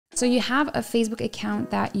So you have a Facebook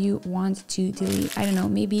account that you want to delete. I don't know,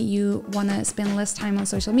 maybe you want to spend less time on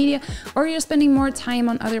social media, or you're spending more time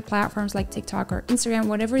on other platforms like TikTok or Instagram,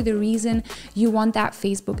 whatever the reason, you want that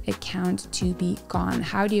Facebook account to be gone.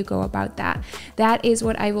 How do you go about that? That is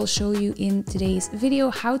what I will show you in today's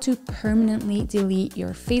video, how to permanently delete your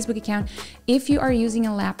Facebook account if you are using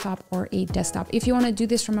a laptop or a desktop. If you want to do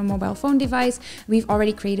this from a mobile phone device, we've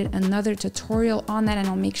already created another tutorial on that, and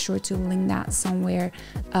I'll make sure to link that somewhere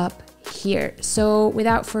up here. So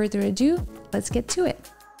without further ado, let's get to it.